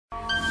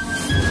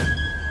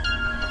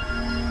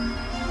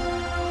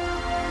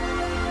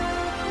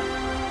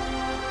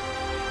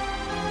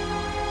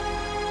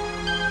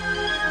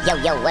Yo,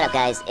 what up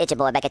guys? It's your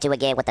boy back at you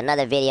again with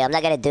another video. I'm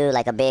not gonna do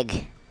like a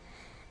big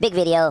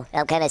video.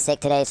 I'm kinda sick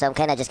today, so I'm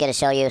kinda just gonna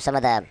show you some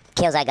of the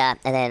kills I got,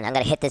 and then I'm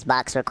gonna hit this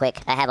box real quick.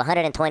 I have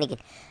 120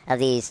 of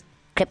these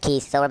crypt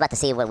keys, so we're about to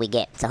see what we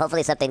get. So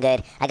hopefully something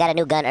good. I got a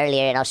new gun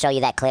earlier, and I'll show you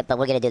that clip, but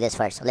we're gonna do this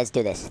first. So let's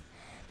do this.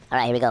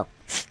 Alright, here we go.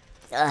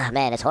 Ugh,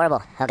 man, it's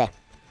horrible. Okay.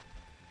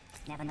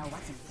 Never know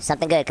what's in you.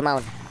 Something good, come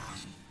on.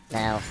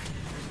 No.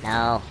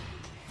 No.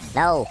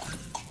 No.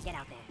 Get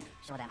out there.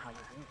 Show them how you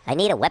do. I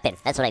need a weapon.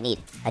 That's what I need.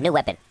 A new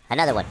weapon.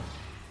 Another one.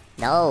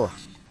 No.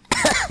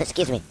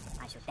 Excuse me.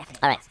 I should definitely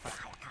All right. ask for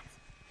higher cuts.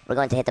 We're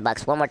going to hit the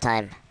box one more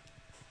time.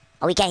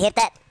 Oh, we can't hit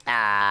that?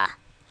 Ah.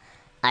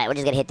 Alright, we're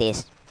just gonna hit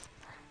these.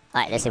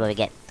 Alright, let's see what we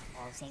get.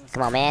 All things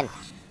Come on, man.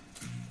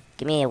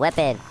 Give me a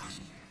weapon.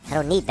 I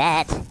don't need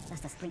that.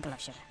 just a sprinkle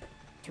of sugar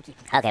to keep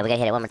it. Okay, we're gonna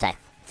hit it one more time.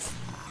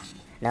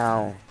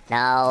 No.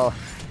 No.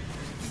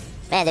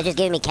 Man, they're just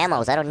giving me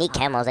camos. I don't need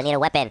camos. I need a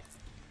weapon.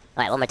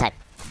 Alright, one more time.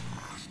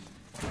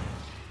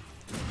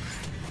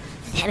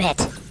 Damn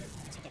it.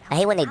 I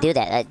hate when they do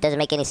that. It doesn't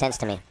make any sense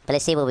to me. But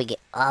let's see what we get.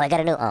 Oh, I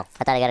got a new... Oh,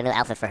 I thought I got a new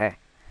outfit for her.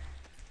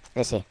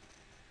 Let's see.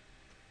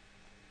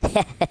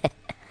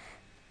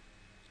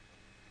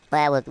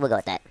 Well, we'll go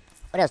with that.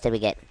 What else did we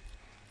get?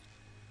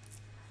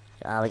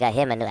 Oh, we got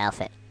him a new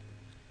outfit.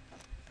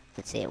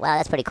 Let's see. Wow,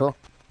 that's pretty cool.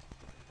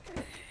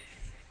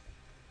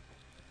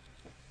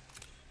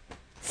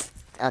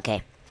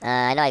 Okay.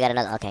 I know I got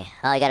another... Okay.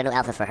 Oh, I got a new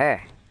outfit for her.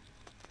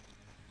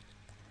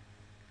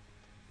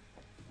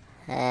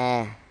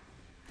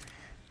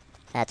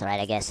 That's alright,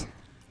 I guess.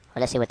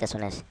 Well, let's see what this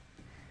one is.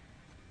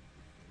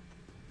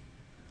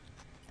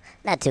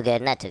 Not too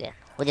good, not too good.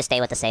 We'll just stay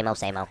with the same old,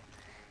 same old.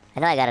 I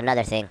know I got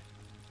another thing.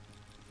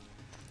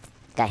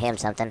 Got him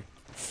something.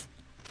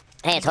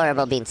 Hey, it's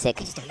horrible being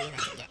sick.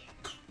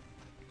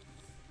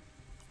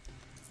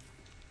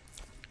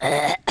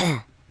 Alright,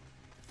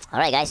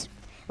 guys.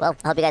 Well,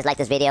 I hope you guys like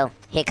this video.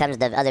 Here comes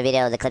the other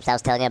video, the clips I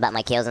was telling you about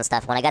my kills and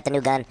stuff. When I got the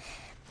new gun,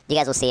 you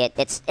guys will see it.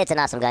 It's an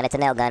awesome gun. It's a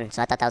nail gun,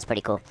 so I thought that was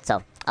pretty cool.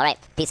 So, alright,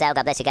 peace out.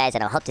 God bless you guys,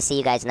 and I hope to see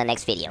you guys in the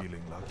next video.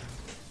 Feeling lucky?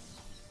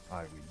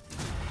 I will.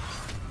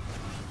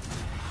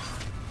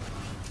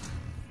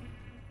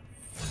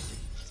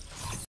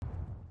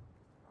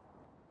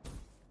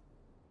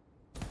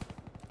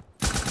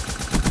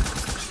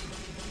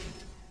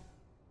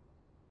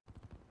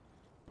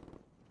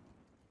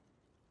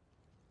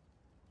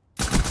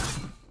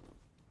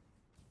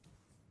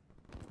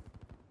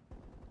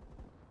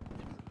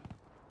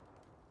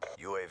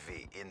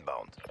 UAV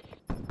inbound.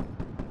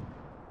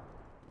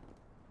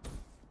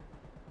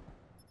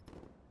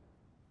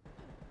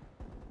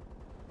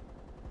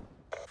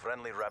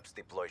 Friendly Raps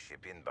deploy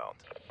ship inbound.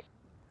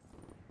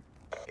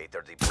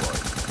 Hater deployed.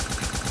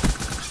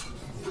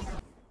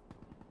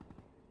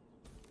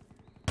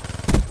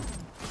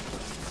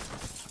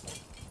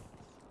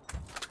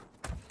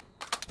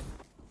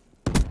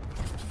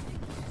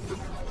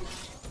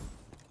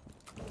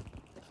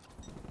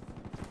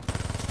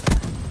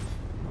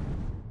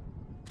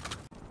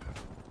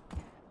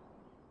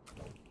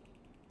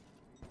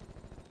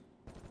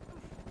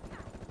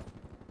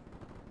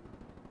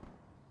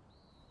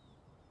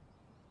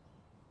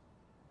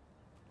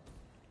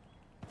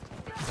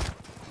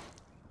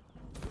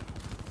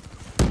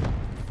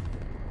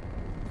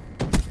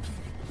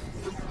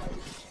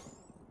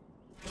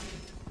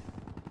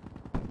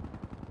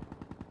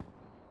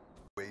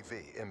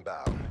 UAV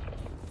inbound.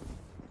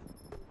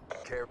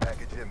 Care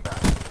package inbound.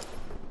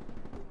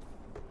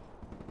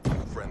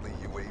 Friendly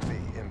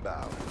UAV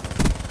inbound.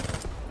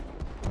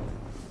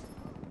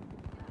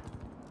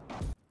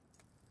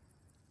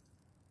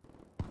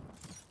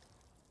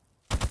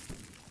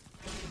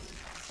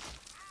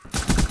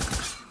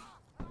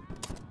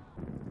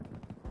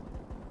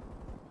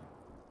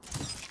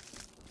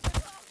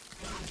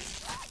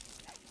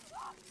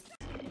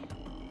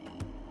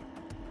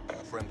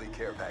 Friendly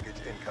care package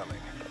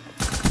incoming.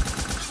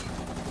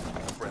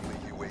 Friendly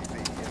UAV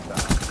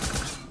inbound.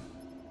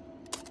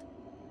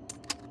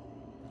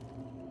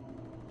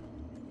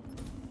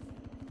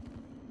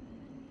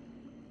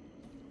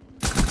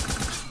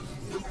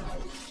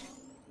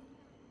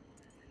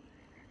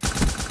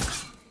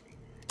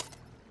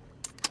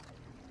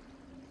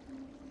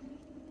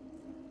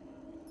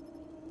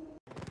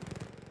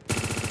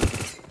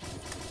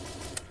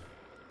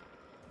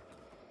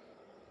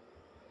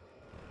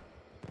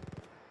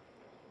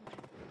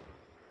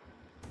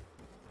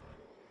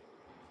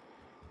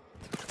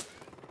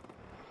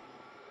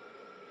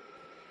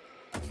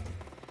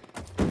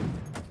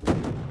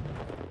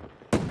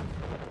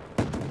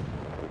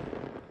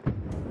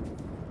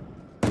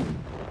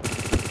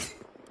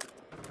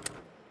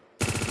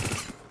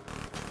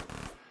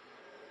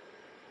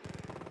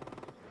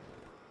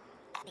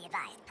 Be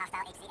advised,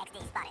 hostile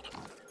HCXD spotted.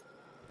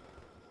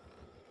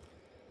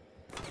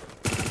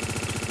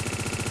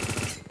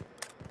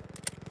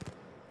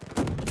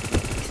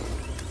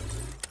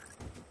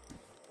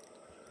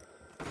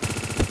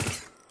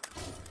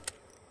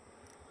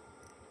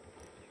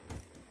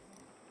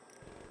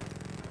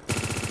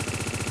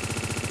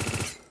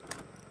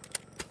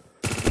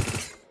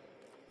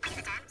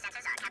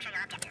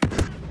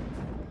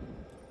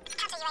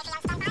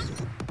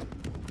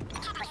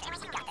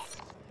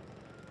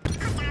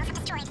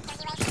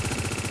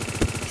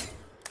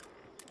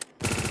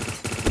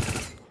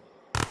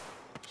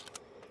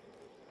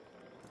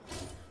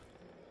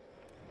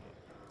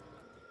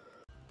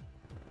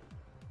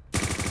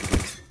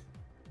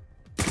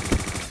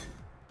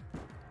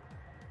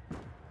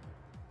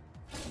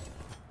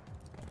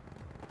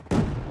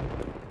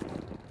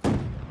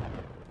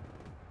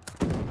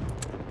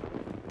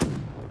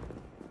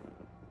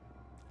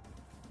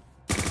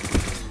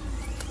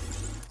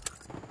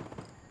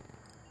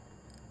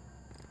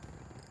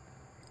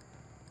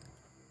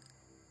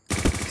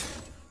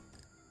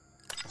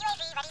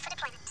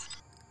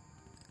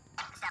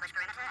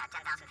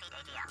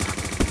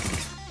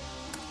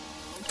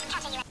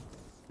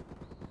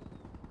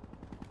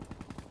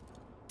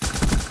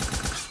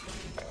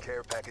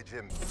 Care package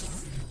in.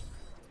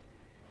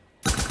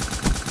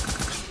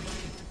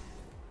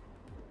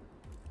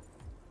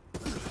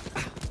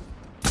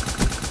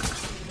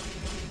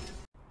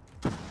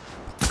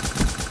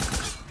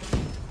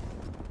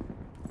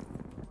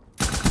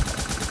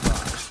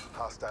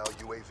 Hostile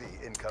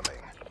UAV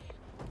incoming.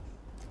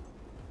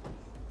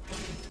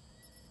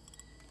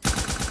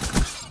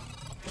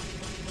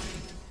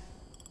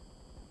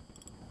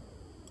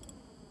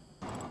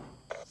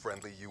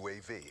 Friendly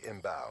UAV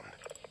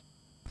inbound.